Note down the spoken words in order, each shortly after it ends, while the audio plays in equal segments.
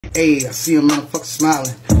Ayy, I see a motherfucker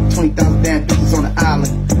smiling. 20,000 damn bitches on the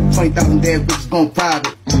island. 20,000 damn bitches gon'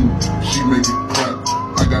 private. She make it clap.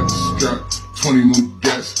 I got the strap. 20 new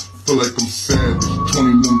gas. Feel like I'm savage.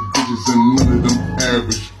 20 new bitches and none of them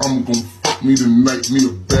average. I'm gon' fuck me tonight, me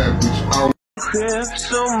a bad bitch.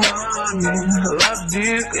 So money, love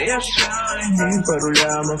dick, yeah, shiny.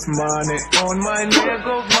 Парулямов money, on my leg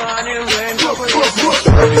of money, rain of rain.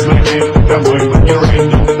 My name, домой, when you rain,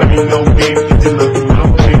 no, let me know, babe, if you look at my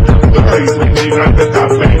way. The race, when they grab the top,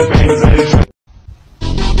 bang, bang,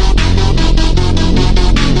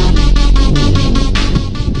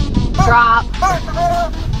 Drop.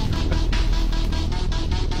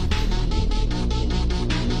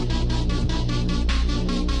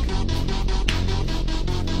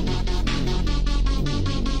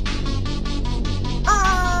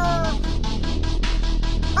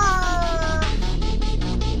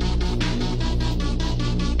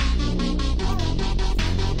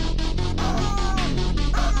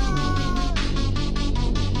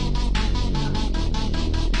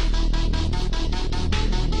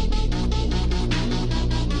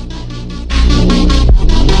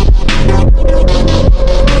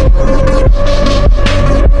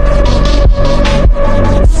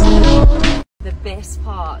 Best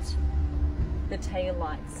part, the tail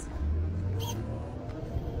lights.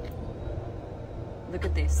 Look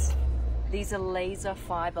at this. These are laser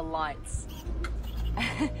fiber lights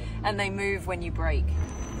and they move when you brake.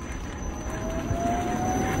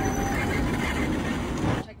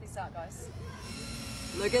 Check this out, guys.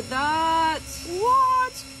 Look at that.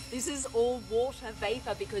 What? This is all water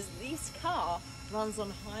vapor because this car runs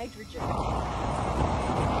on hydrogen.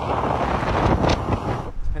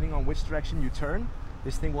 Depending on which direction you turn,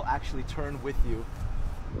 this thing will actually turn with you.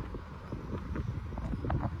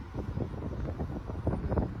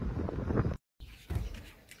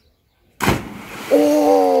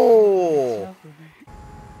 Oh!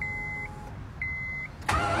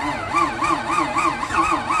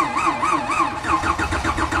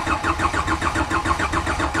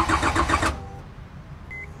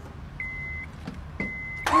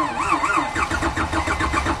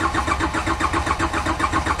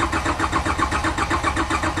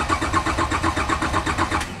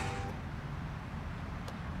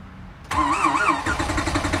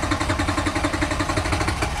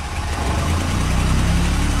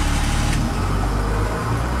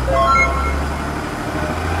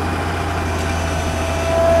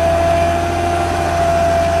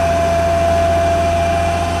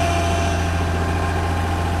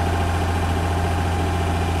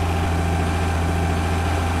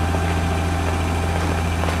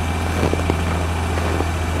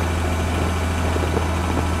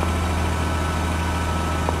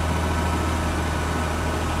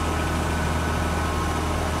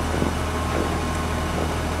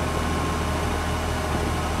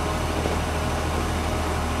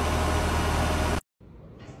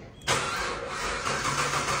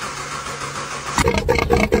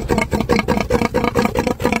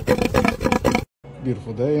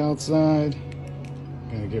 Beautiful day outside.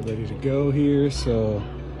 Gonna get ready to go here, so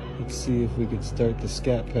let's see if we could start the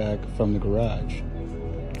Scat Pack from the garage.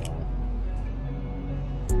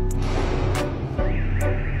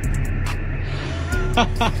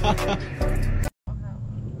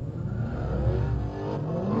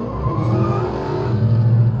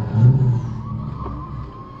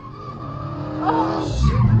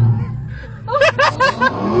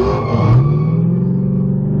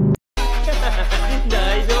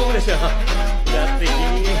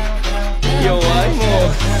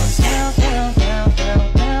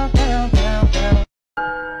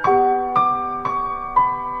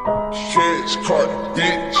 Shit's caught,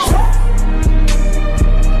 bitch.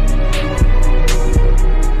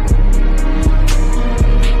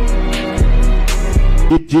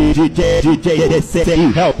 DJ DC,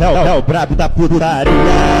 é o brabo da putaria.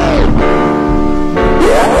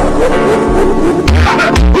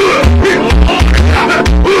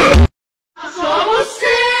 Somos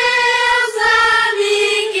seus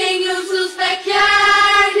amiguinhos, os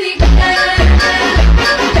backyard.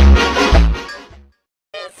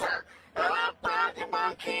 Ela pode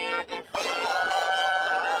banquete.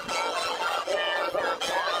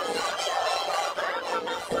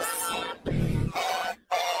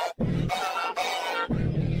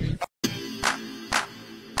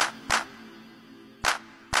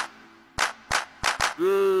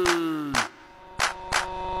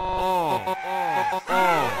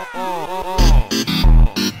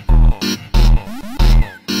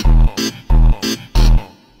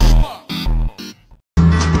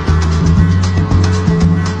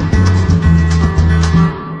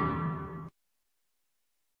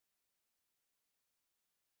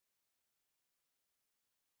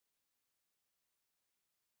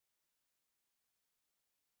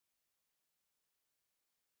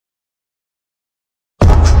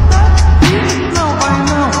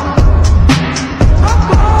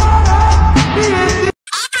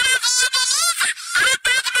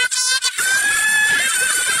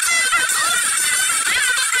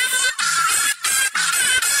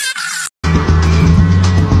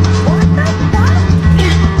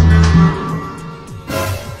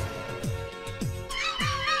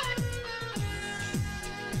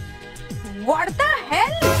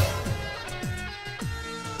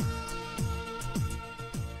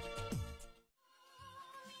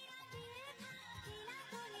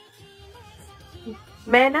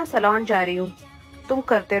 मैं ना salon जा रही हूँ, तुम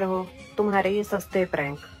करते रहो तुम्हारे ये सस्ते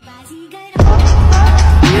prank.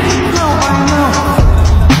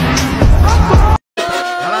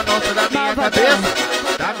 Ela gosta da minha cabeça,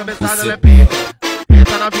 da cabeçada ela é pica.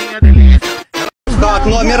 Essa novinha delícia. Как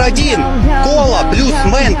номер один. Кола плюс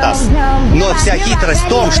ментос. Но вся хитрость в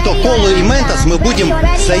том, что колу и ментос мы будем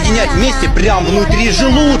соединять вместе прямо внутри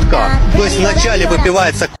желудка. То есть вначале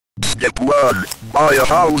выпивается... Step 1. Buy a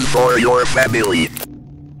house for your family.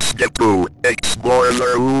 Step 2. Explore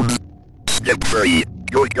the room. Step 3.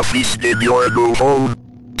 Cook a feast in your new home.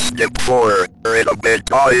 Step 4. Read a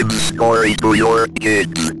bedtime story to your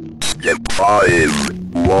kids. Step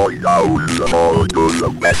 5. Walk down the hall to the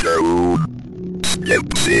bedroom.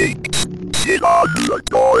 Step 6. Sit on the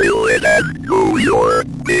toilet and do your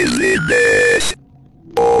business.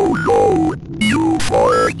 Oh no, you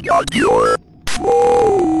forgot your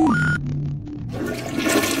phone.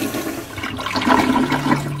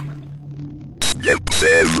 Step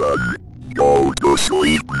 7. Go to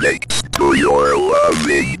sleep next to your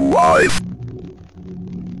loving wife.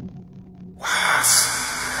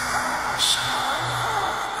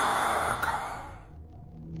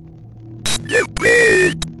 Step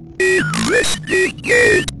 8.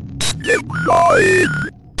 Investigate. Step 9.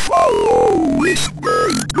 Follow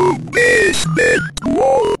whispers to basement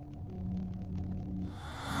wall.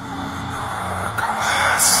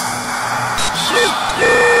 Step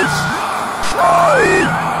 10. Find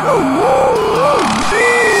the wall of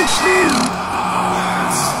faces.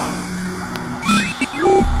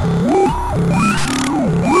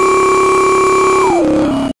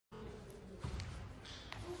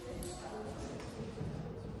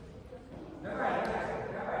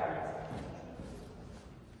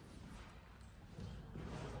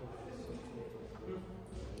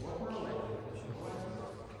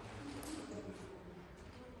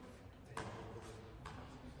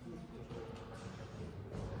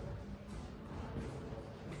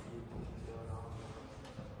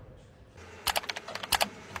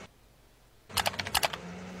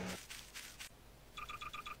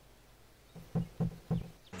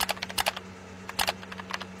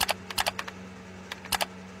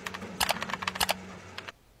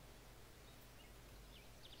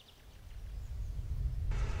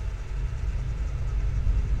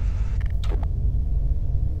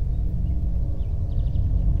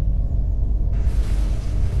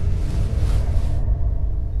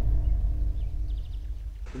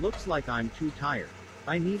 Looks like I'm too tired.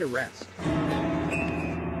 I need a rest.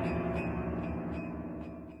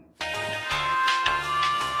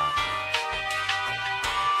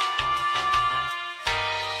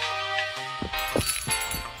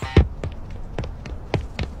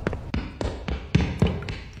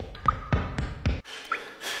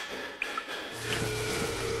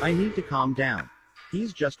 I need to calm down.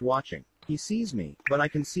 He's just watching. He sees me, but I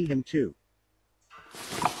can see him too.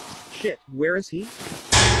 Shit, where is he?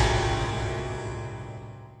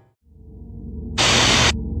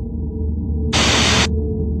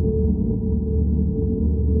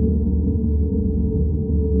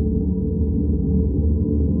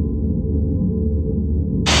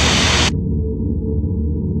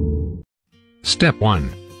 Step 1.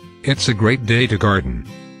 It's a great day to garden.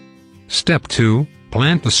 Step 2.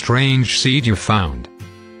 Plant the strange seed you found.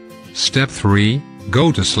 Step 3.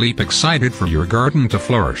 Go to sleep excited for your garden to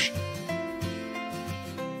flourish.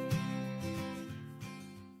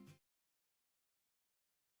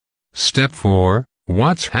 Step 4.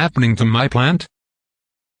 What's happening to my plant?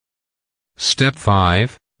 Step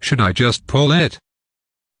 5. Should I just pull it?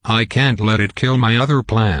 I can't let it kill my other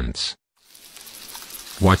plants.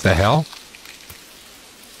 What the hell?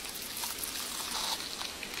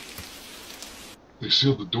 They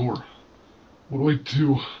sealed the door. What do I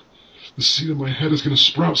do? The seed in my head is gonna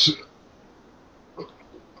sprout.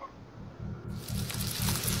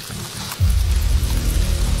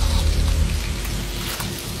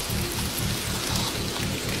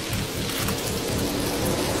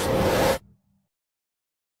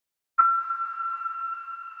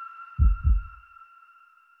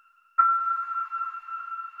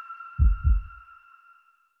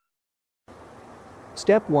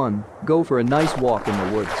 Step 1. Go for a nice walk in the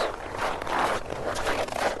woods.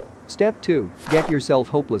 Step 2. Get yourself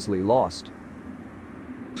hopelessly lost.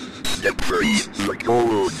 Step 3. The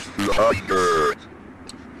cold, the hunger.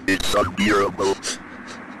 It's unbearable.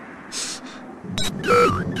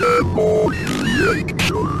 The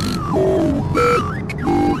demoniacal moment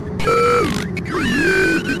you have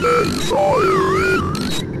created as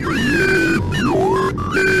sirens. Create your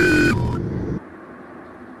name.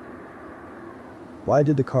 Why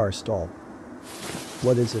did the car stall?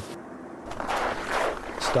 What is it?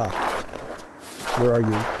 Stop. Where are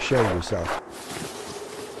you? Show yourself.